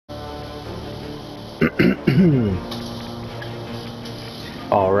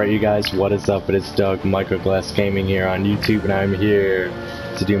Alright you guys, what is up? It is Doug Microglass Gaming here on YouTube, and I'm here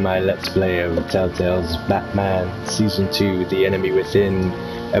to do my Let's Play of Telltale's Batman Season 2, The Enemy Within,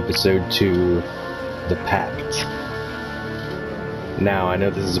 Episode 2, The Pact. Now, I know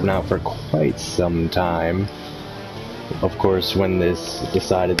this has been out for quite some time. Of course, when this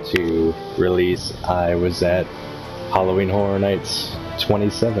decided to release, I was at Halloween Horror Nights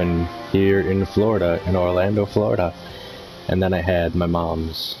 27 here in Florida, in Orlando, Florida. And then I had my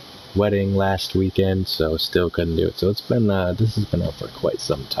mom's wedding last weekend, so still couldn't do it. So it's been, this has been out for quite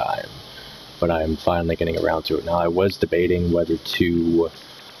some time. But I'm finally getting around to it. Now, I was debating whether to,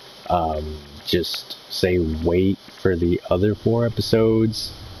 just say wait for the other 4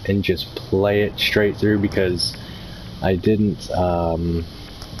 episodes and just play it straight through, because I didn't,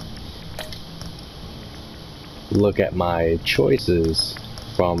 look at my choices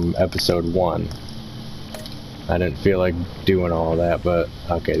from episode 1. I didn't feel like doing all that, but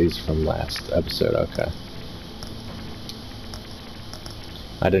okay, these are from last episode, okay.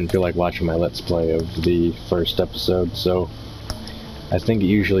 I didn't feel like watching my Let's Play of the first episode, so I think it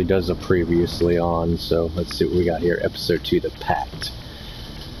usually does a previously on, so let's see what we got here. Episode 2, The Pact.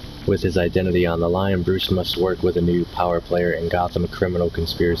 With his identity on the line, Bruce must work with a new power player in Gotham. A criminal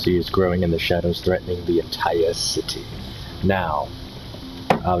conspiracy is growing in the shadows, threatening the entire city. Now,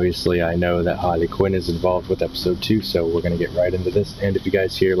 obviously, I know that Harley Quinn is involved with episode 2, so we're gonna get right into this. And if you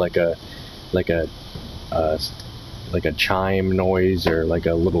guys hear like a chime noise or like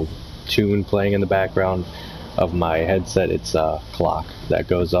a little tune playing in the background of my headset, it's a clock that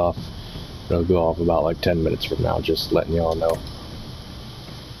goes off. It'll go off about like 10 minutes from now, just letting y'all know.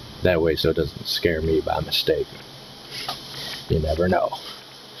 That way, so it doesn't scare me by mistake. You never know.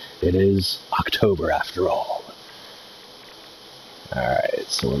 It is October after all. Alright,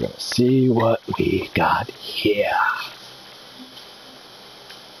 so we're gonna see what we got here.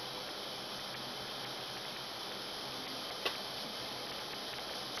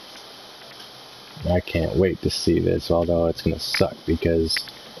 I can't wait to see this, although it's gonna suck because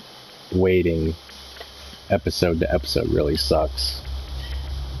waiting episode to episode really sucks.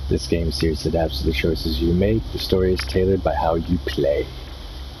 This game series adapts to the choices you make. The story is tailored by how you play.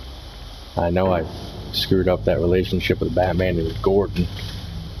 I know I've screwed up that relationship with Batman and Gordon.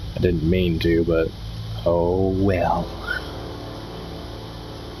 I didn't mean to, but oh well.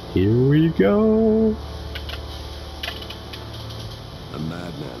 Here we go. A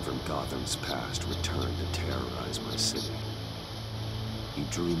madman from Gotham's past returned to terrorize my city. He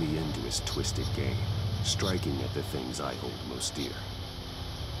drew me into his twisted game, striking at the things I hold most dear.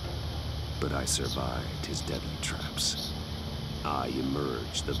 But I survived his deadly traps. I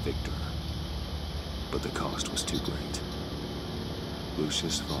emerged the victor. But the cost was too great.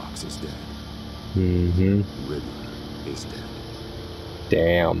 Lucius Fox is dead. Mm-hmm. Riddler is dead.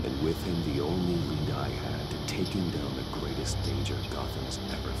 Damn. And with him, the only lead I had to taking down the greatest danger Gotham has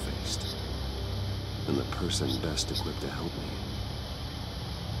ever faced. And the person best equipped to help me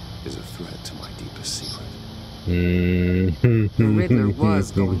is a threat to my deepest secret. Mm-hmm. The Riddler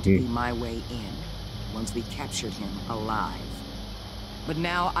was going to be my way in, once we captured him alive. But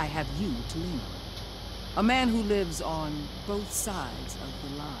now I have you to lean on. A man who lives on both sides of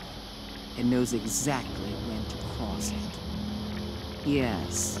the line and knows exactly when to cross it.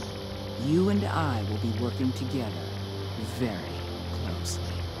 Yes, you and I will be working together very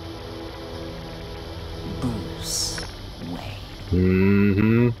closely. Bruce Wayne.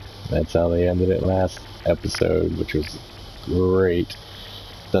 Mm-hmm. That's how they ended it last episode, which was great.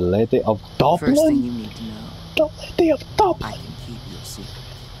 The Lady of Dublin? First thing you need to know, The Lady of Dublin! I can keep your secret.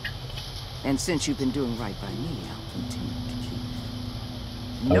 And since you've been doing right by me, I'll continue to keep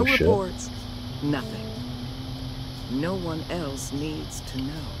it. No reports, nothing. No one else needs to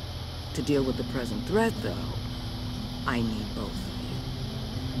know. To deal with the present threat, though, I need both of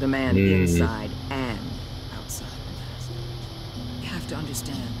you. The man inside and outside the mask. You have to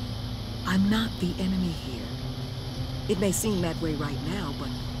understand, I'm not the enemy here. It may seem that way right now, but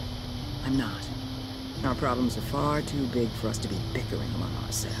I'm not. Our problems are far too big for us to be bickering among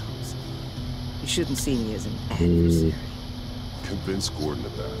ourselves. You shouldn't see me as an adversary. Convince Gordon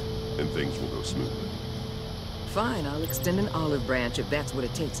of that, and things will go smoothly. Fine, I'll extend an olive branch if that's what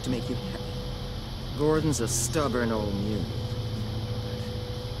it takes to make you happy. Gordon's a stubborn old mule.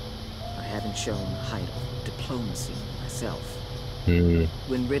 I haven't shown the height of diplomacy myself.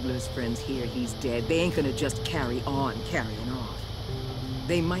 When Riddler's friends hear he's dead, they ain't gonna just carry on carrying on.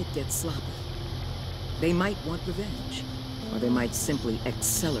 They might get sloppy. They might want revenge. Or they might simply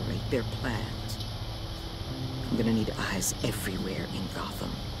accelerate their plans. I'm gonna need eyes everywhere in Gotham.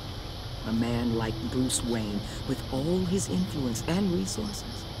 A man like Bruce Wayne, with all his influence and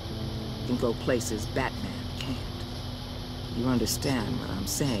resources, can go places Batman can't. You understand what I'm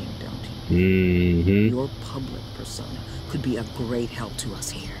saying, don't you? Mm-hmm. Your public persona could be a great help to us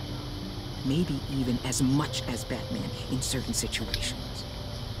here. Maybe even as much as Batman in certain situations.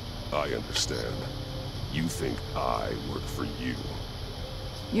 I understand. You think I work for you.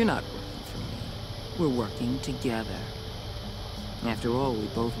 You're not working for me. We're working together. After all, we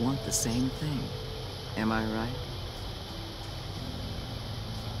both want the same thing. Am I right?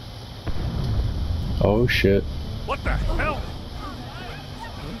 Oh shit. What the hell?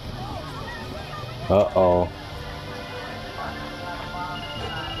 Uh-oh.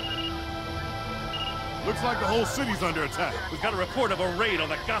 Looks like the whole city's under attack. We've got a report of a raid on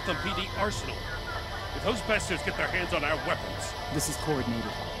the Gotham PD arsenal. If those bastards get their hands on our weapons... This is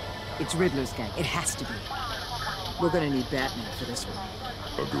coordinated. It's Riddler's gang. It has to be. We're gonna need Batman for this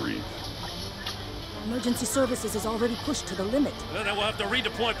one. Agreed. Emergency services is already pushed to the limit. Then we'll have to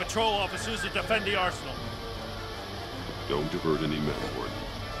redeploy patrol officers to defend the arsenal. Don't divert any men, Warden.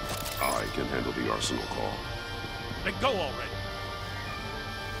 I can handle the arsenal call. Then go already.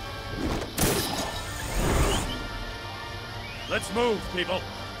 Let's move, people.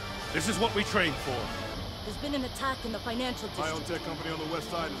 This is what we trained for. There's been an attack in the financial district. Biotech company on the west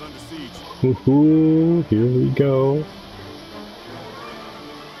side is under siege. Woohoo! Here we go.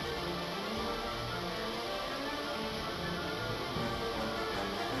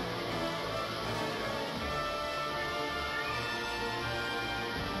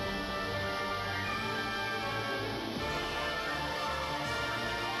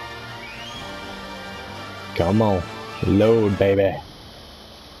 Come on, load, baby.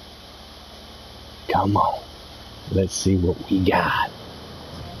 Come on, let's see what we got.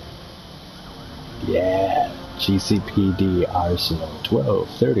 Yeah, GCPD Arsenal,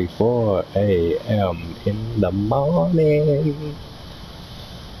 12:34 a.m. in the morning.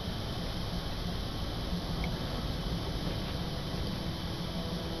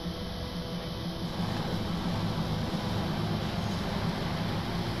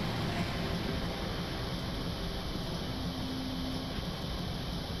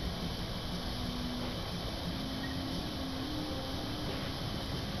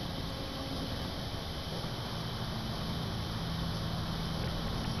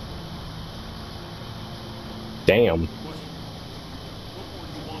 Damn.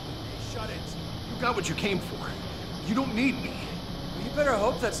 Shut it. You got what you came for. You don't need me. Well, you better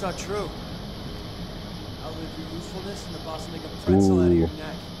hope that's not true. I'll leave your usefulness and the boss will make a pretzel out of your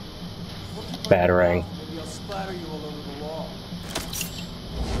neck. Batarang. Maybe I'll splatter you all over the wall.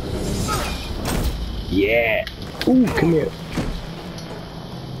 Yeah. Ooh, come here.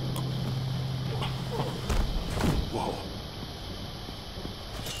 Whoa.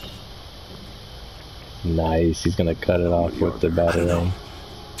 Nice. He's gonna cut it off with the batarang.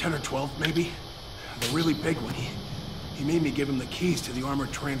 10 or 12, maybe? The really big one. He made me give him the keys to the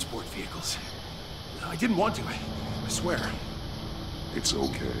armored transport vehicles. I didn't want to, I swear. It's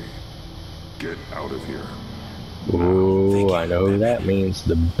okay. Get out of here. Ooh, I know who that means.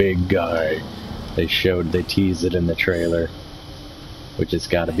 The big guy. They teased it in the trailer. Which has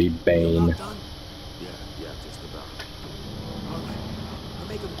gotta be Bane. Yeah, just about. All right. I'll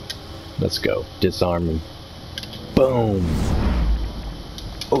make him... Let's go. Disarm him. Boom.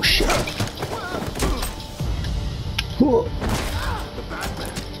 Oh shit. Whoa. The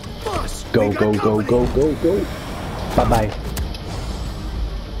Batman. Boss, Go, we got go, go, company. go, go, go. Bye bye.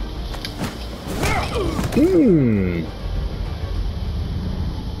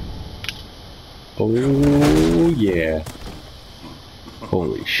 Oh yeah.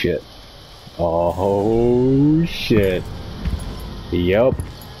 Holy shit. Oh shit. Yup.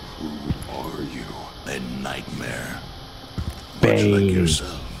 Who are you? A nightmare. Bane. Much like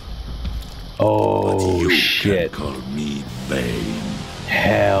yourself. Oh You shit. can call me Bane.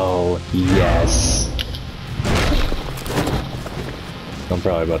 Hell yes. I'm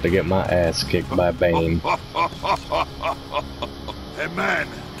probably about to get my ass kicked by Bane. A man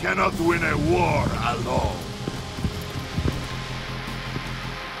cannot win a war alone.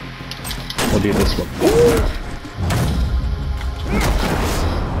 We'll do this one.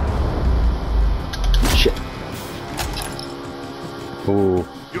 Shit. Ooh.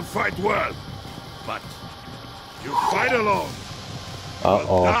 You fight well, but you fight alone.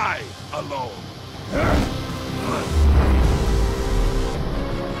 Uh-oh. Die alone.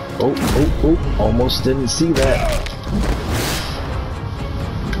 Oh, oh, oh. Almost didn't see that.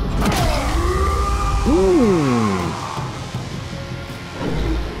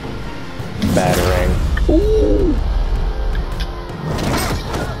 Batarang. Ooh.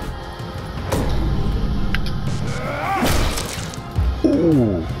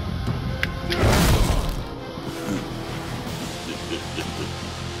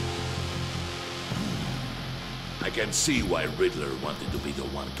 can see why Riddler wanted to be the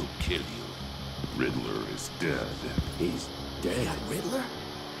one to kill you. Riddler is dead. He's dead. Riddler?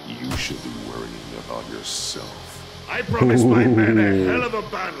 You should be worrying about yourself. I promised my men a hell of a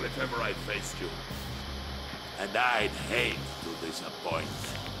battle if ever I faced you. And I'd hate to disappoint.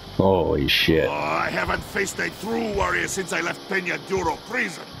 Holy shit. Oh, I haven't faced a true warrior since I left Peña Duro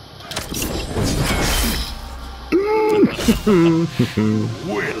prison.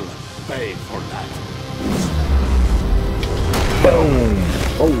 Will pay for that. Boom!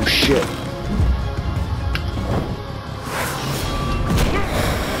 Oh shit.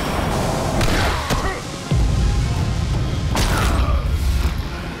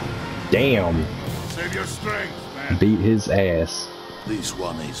 Damn. Save your strength, man. Beat his ass. This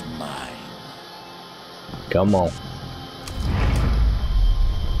one is mine. Come on.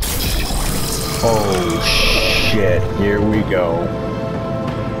 Oh shit. Here we go.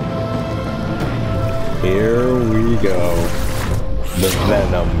 Here we go. The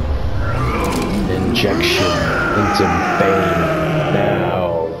Venom injection into Bane.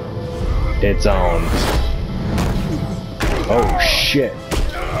 Now it's on. Oh shit.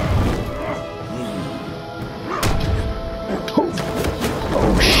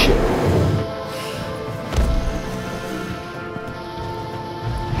 Oh shit.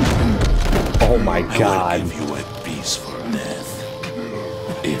 Oh my god. I will give you a peaceful death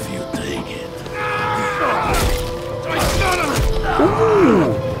if you take it.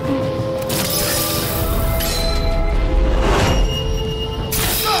 Ooh.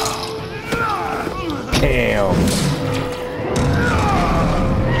 Damn.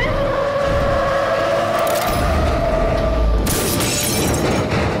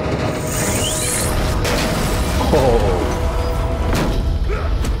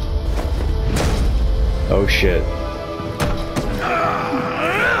 Oh shit.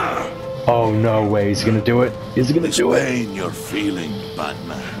 Oh no way, he's gonna do it. He's gonna do it. Explain your feeling,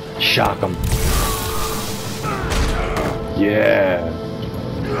 Batman. Shock him. Yeah.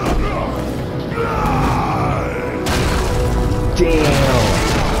 Damn.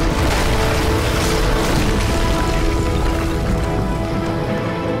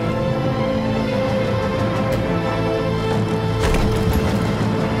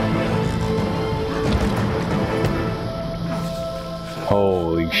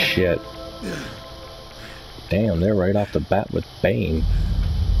 Holy shit. Damn, they're right off the bat with Bane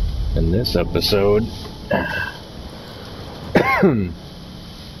in this episode. But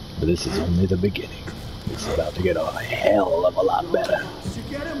this is only the beginning. It's about to get a hell of a lot better. Did you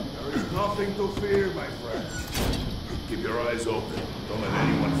get him? There is nothing to fear, my friend. Keep your eyes open. Don't let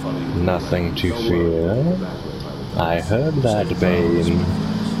anyone follow you. Nothing to fear. I heard that, Bane.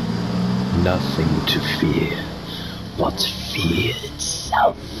 Nothing to fear, but fear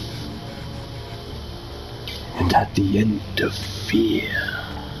itself. And at the end of fear,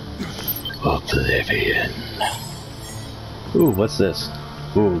 oblivion. Ooh, what's this?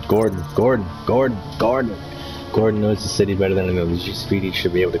 Ooh, Gordon. Gordon knows the city better than anyone. He's Speedy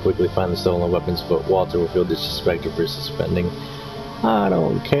should be able to quickly find the stolen weapons, but Walter will feel disrespected for suspending. I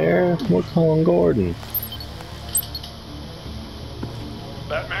don't care. We're calling Gordon.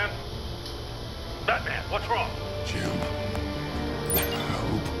 Batman? Batman, what's wrong? Jim.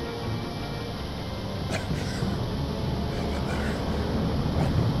 Hope. Hang in there.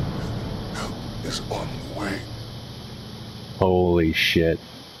 Help is on the way. Holy shit.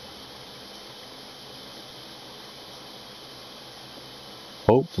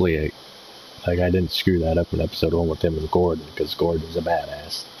 Hopefully, I didn't screw that up in episode 1 with him and Gordon, because Gordon's a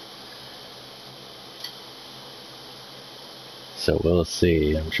badass. So we'll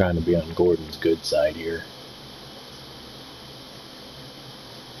see. I'm trying to be on Gordon's good side here.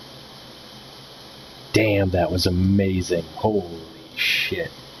 Damn, that was amazing. Holy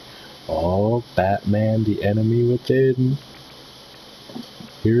shit. Oh, Batman, the enemy within.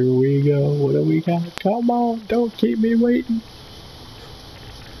 Here we go. What do we got? Come on, don't keep me waiting.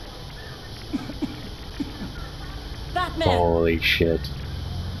 Batman! Holy shit.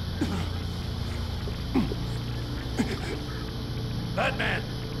 Batman!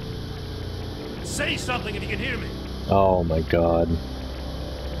 Say something if you can hear me. Oh my god.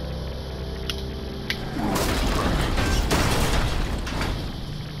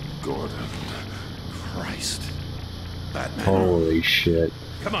 Gordon. Christ. Batman. Holy shit.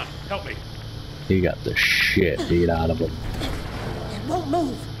 Come on, help me. He got the shit beat out of him. It won't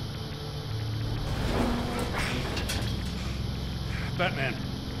move. Batman,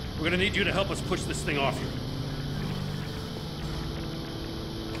 we're gonna need you to help us push this thing off you.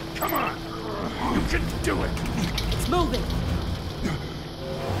 Come on! You can do it! It's moving.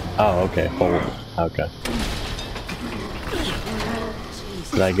 Oh, okay. Hold on. Okay.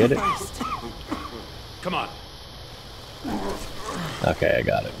 Did I get it? Come on. Okay, I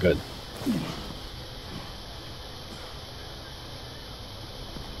got it. Good.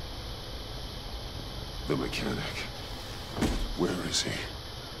 The mechanic. Where is he?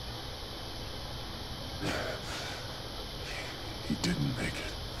 He didn't make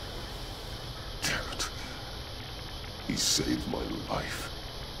it. Damn it. He saved my life.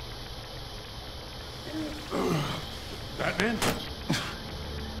 Batman?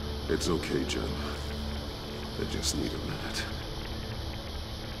 It's okay, Jim. I just need a minute.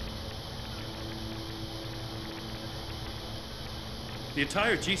 The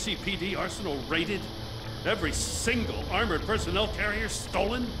entire GCPD arsenal raided? Every single armored personnel carrier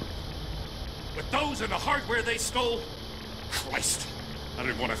stolen? With those and the hardware they stole? Christ, I don't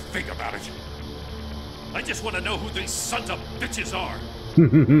even want to think about it. I just want to know who these sons of bitches are.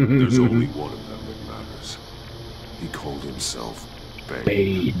 There's only one of them that matters. He called himself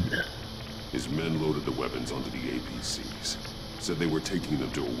Bane. His men loaded the weapons onto the APCs. Said they were taking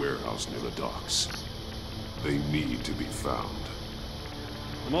them to a warehouse near the docks. They need to be found.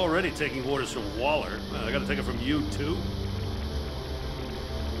 I'm already taking orders from Waller. I gotta take it from you, too?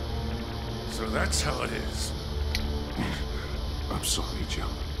 So that's how it is. I'm sorry, Jim.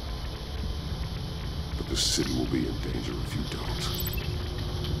 But the city will be in danger if you don't.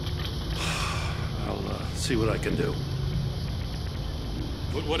 I'll see what I can do.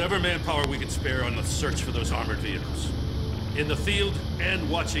 Put whatever manpower we can spare on the search for those armored vehicles. In the field and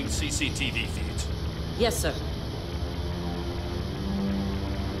watching CCTV feeds. Yes, sir.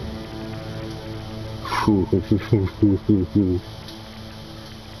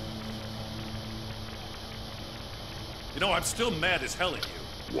 You know, I'm still mad as hell at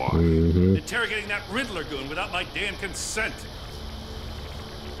you. Why? Interrogating that Riddler goon without my damn consent.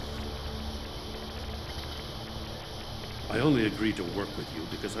 I only agreed to work with you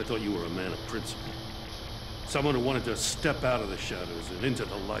because I thought you were a man of principle. Someone who wanted to step out of the shadows and into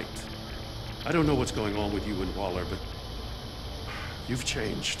the light. I don't know what's going on with you and Waller, but you've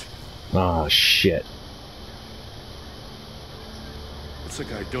changed. Oh, shit. It's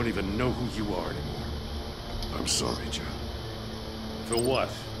like I don't even know who you are anymore. I'm sorry, Jim. For what?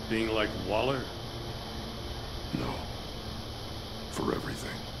 Being like Waller? No. For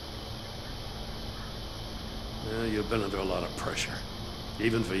everything. Yeah, you've been under a lot of pressure.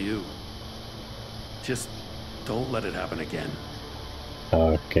 Even for you. Just don't let it happen again.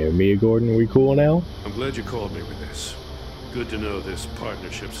 Okay, me and Gordon, we cool now? I'm glad you called me with this. Good to know this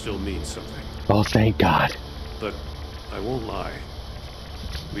partnership still means something. Oh, thank God. But I won't lie.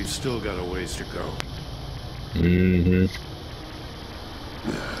 We've still got a ways to go. Mm-hmm.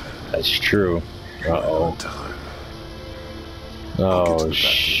 That's true. Uh-oh. Oh,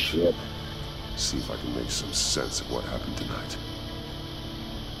 shit. See if I can make some sense of what happened tonight.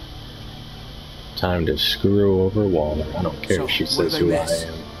 Time to screw over Waller. I don't care if she says who I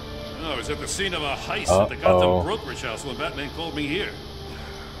am. Oh, I was at the scene of a heist at the Gotham brokerage house when Batman called me here.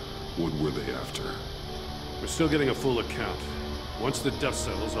 What were they after? We're still getting a full account. Once the dust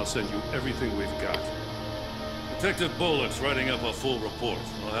settles, I'll send you everything we've got. Detective Bullock's writing up a full report.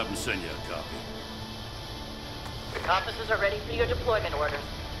 I'll have him send you a copy. Officers are ready for your deployment orders.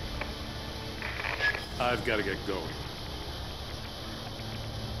 I've got to get going.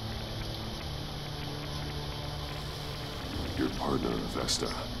 Your partner,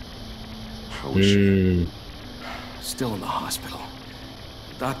 Vesta. How is she? Still in the hospital.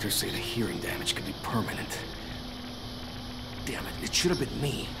 Doctors say the hearing damage could be permanent. Damn it, it should have been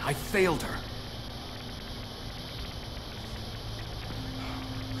me. I failed her.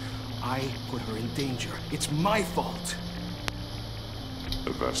 I put her in danger. It's my fault.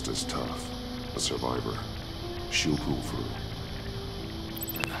 Vesta's tough. A survivor. She'll pull through.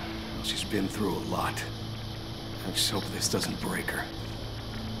 Well, she's been through a lot. I just hope this doesn't break her.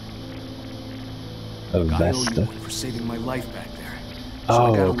 I owe you one for saving my life back there. So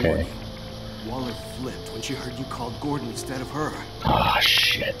I gotta warn you. Waller flipped when she heard you called Gordon instead of her. Oh,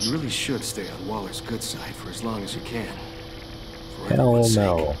 shit. You really should stay on Waller's good side for as long as you can. For Hell everyone's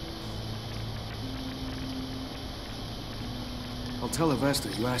no. sake. I'll tell Avesta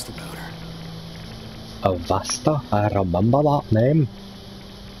you asked about her. Avesta? I remember that name.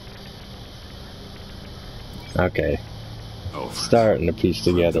 Okay. Starting to piece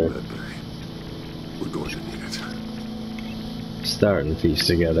together. We're going to need it. Starting to piece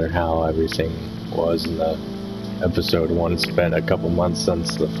together how everything was in the episode 1. It's been a couple months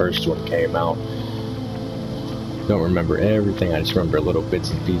since the first one came out. Don't remember everything, I just remember little bits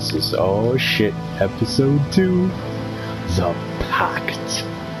and pieces. Oh shit, episode 2. The Pact.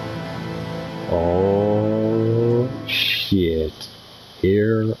 Oh shit.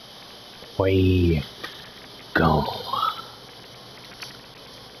 Here we go.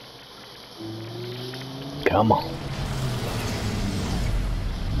 Come on.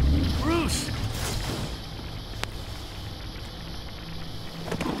 Bruce!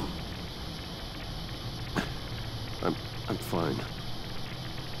 I'm fine.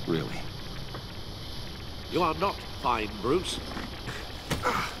 Really. You are not fine, Bruce.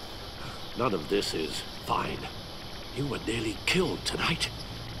 None of this is fine. You were nearly killed tonight.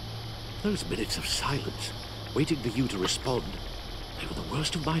 Those minutes of silence, waiting for you to respond, they were the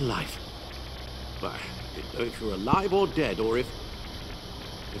worst of my life. I didn't know if you were alive or dead, or if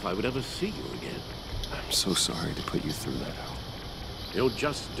I would ever see you again. I'm so sorry to put you through that, Al. You'll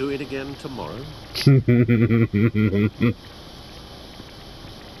just do it again tomorrow.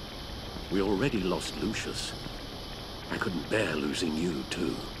 We already lost Lucius. I couldn't bear losing you,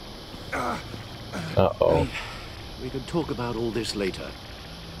 too. Uh-oh. We can talk about all this later.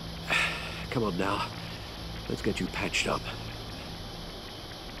 Come on now. Let's get you patched up.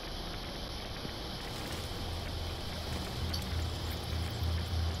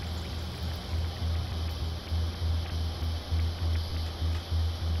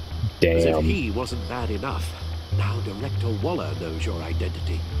 As if Damn. he wasn't bad enough. Now Director Waller knows your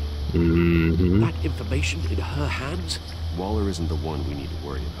identity. That information in her hands? Waller isn't the one we need to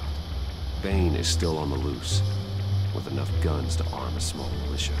worry about. Bane is still on the loose, with enough guns to arm a small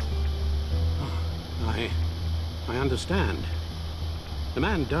militia. I understand. The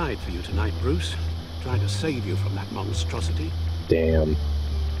man died for you tonight, Bruce. Trying to save you from that monstrosity. Damn.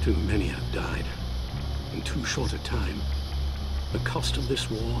 Too many have died. In too short a time. The cost of this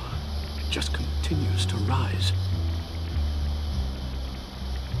war just continues to rise.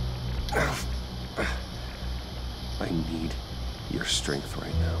 I need your strength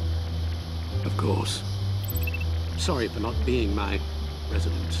right now. Of course. Sorry for not being my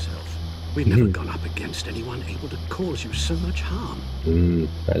resident self. We've never gone up against anyone able to cause you so much harm.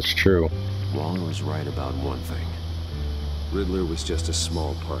 That's true. Waller was right about one thing. Riddler was just a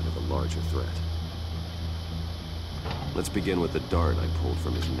small part of a larger threat. Let's begin with the dart I pulled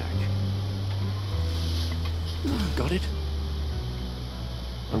from his neck. Got it?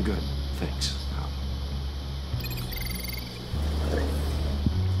 I'm good, thanks.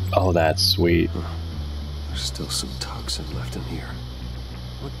 Oh, that's sweet. There's still some toxin left in here.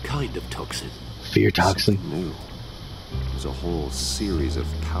 What kind of toxin? Fear toxin. Something new. There's a whole series of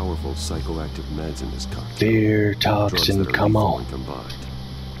powerful psychoactive meds in this cocktail. Fear Drugs toxin, that are come lethal on. when combined.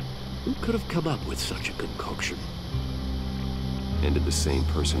 Who could have come up with such a concoction? And did the same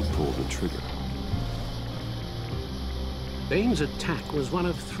person pull the trigger? Bane's attack was one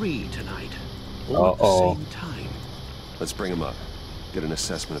of 3 tonight. All at the same time. Let's bring him up. Get an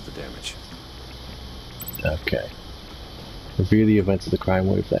assessment of the damage. Okay. Review the events of the crime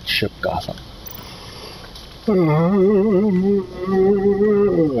wave that shook Gotham.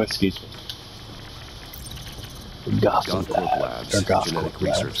 Excuse me. Gotham Labs, genetic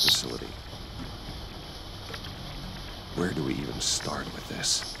research facility. Where do we even start with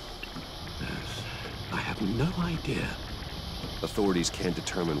this? I have no idea. Authorities can't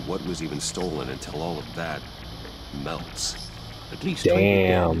determine what was even stolen until all of that melts. At least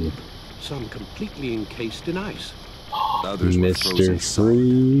damn. Some completely encased in ice. Others were frozen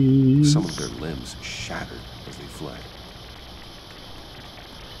solid. Some of their limbs shattered as they fled.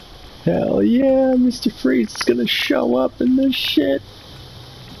 Hell yeah, Mr. Freeze is gonna show up in this shit.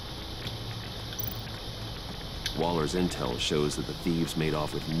 Waller's intel shows that the thieves made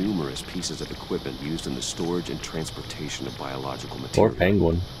off with numerous pieces of equipment used in the storage and transportation of biological material. Or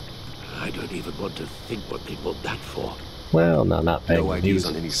Penguin. I don't even want to think what they'd want that for. Well, no, not Penguin. No IDs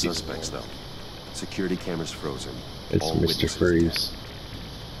on any suspects, though. Security cameras frozen. It's Mr. Freeze.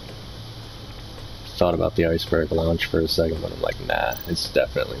 Thought about the iceberg launch for a second, but I'm like, nah, it's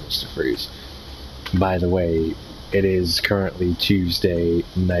definitely Mr. Freeze. By the way, it is currently Tuesday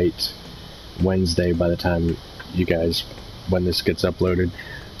night, Wednesday by the time you guys, when this gets uploaded.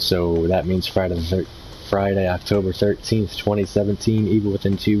 So that means Friday, October 13th, 2017, Evil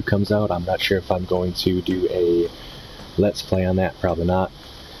Within 2 comes out. I'm not sure if I'm going to do a Let's Play on that, probably not.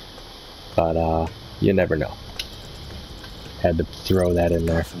 But, you never know. Had to throw that in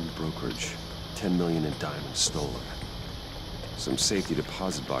there. Gotham brokerage. 10 million in diamonds stolen. Some safety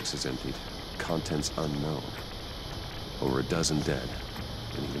deposit boxes emptied. Contents unknown. Over a dozen dead,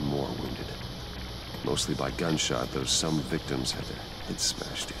 and even more wounded. Mostly by gunshot, though some victims had their heads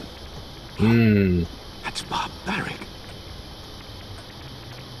smashed in. That's barbaric.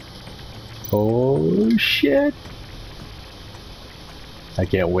 Oh shit! I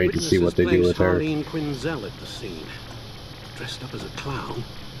can't wait to see what they do with her. Harleen Quinzel at the scene. dressed up as a clown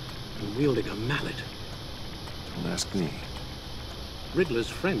and wielding a mallet. Don't ask me. Riddler's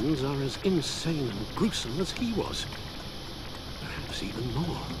friends are as insane and gruesome as he was. Perhaps even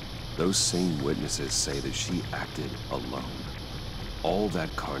more. Those same witnesses say that she acted alone. All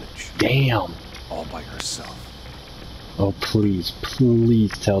that carnage. Damn. All by herself. Oh, please,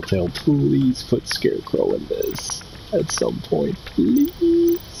 please, Telltale, please put Scarecrow in this at some point,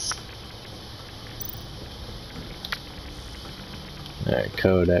 please. Alright,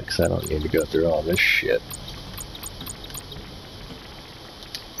 Codex, I don't need to go through all this shit.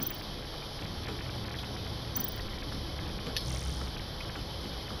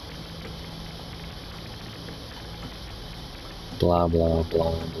 Blah, blah,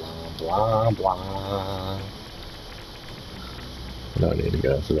 blah, blah, blah, blah. I don't need to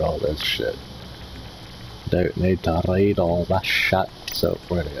go through all this shit. Don't need to read all that shit. So,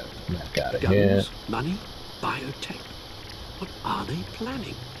 we're gonna get back out of here. Guns, money, biotech. What are they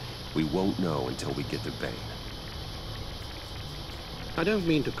planning? We won't know until we get to Bane. I don't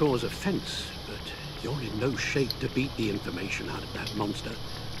mean to cause offense, but you're in no shape to beat the information out of that monster.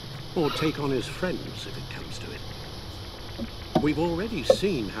 Or take on his friends, if it comes to it. We've already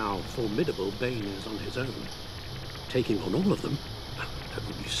seen how formidable Bane is on his own. Taking on all of them, that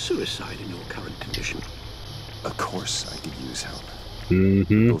would be suicide in your current condition. Of course I could use help.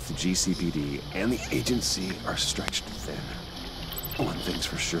 Mm-hmm. Both the GCPD and the agency are stretched thin. One thing's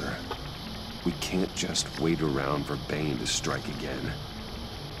for sure. We can't just wait around for Bane to strike again.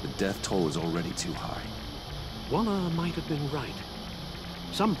 The death toll is already too high. Waller might have been right.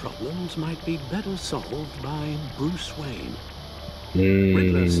 Some problems might be better solved by Bruce Wayne.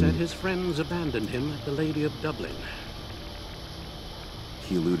 Riddler said his friends abandoned him at the Lady of Dublin.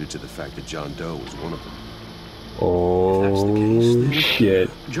 He alluded to the fact that John Doe was one of them. Oh, if that's the case, then shit.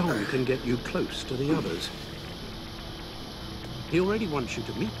 John can get you close to the others. He already wants you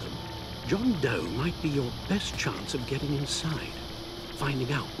to meet them. John Doe might be your best chance of getting inside,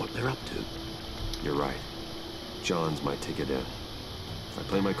 finding out what they're up to. You're right. John's my ticket in. If I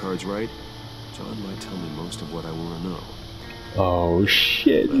play my cards right, John might tell me most of what I want to know. Oh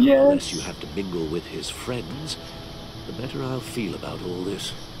shit, Well, yes. unless you have to mingle with his friends, the better I'll feel about all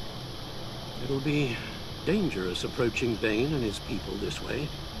this. It'll be dangerous approaching Bane and his people this way.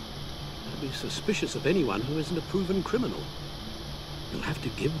 I'd be suspicious of anyone who isn't a proven criminal. You'll have to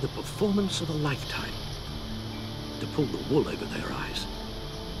give the performance of a lifetime to pull the wool over their eyes.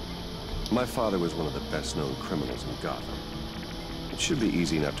 My father was one of the best-known criminals in Gotham. It should be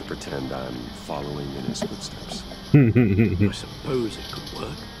easy enough to pretend I'm following in his footsteps. I suppose it could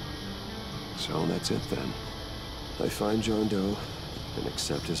work. So that's it then. I find John Doe and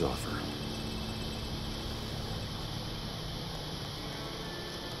accept his offer.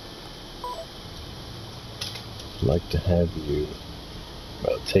 I'd like to have you,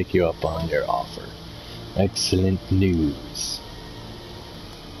 well, take you up on your offer. Excellent news.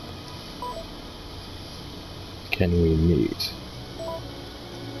 Can we meet?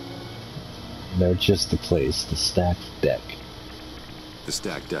 No, just the place, the stacked deck. The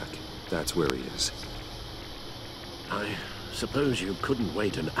stacked deck. That's where he is. I suppose you couldn't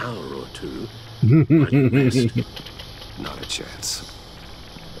wait an hour or two. While you rest. Not a chance.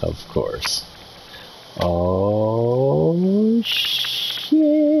 Of course. Oh,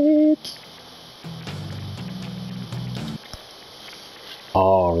 shit.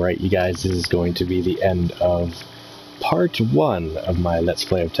 Alright, you guys, this is going to be the end of Part 1 of my Let's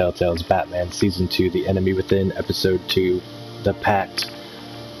Play of Telltale's Batman Season 2, The Enemy Within, Episode 2, The Pact,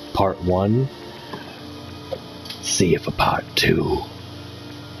 Part 1. See you for Part 2.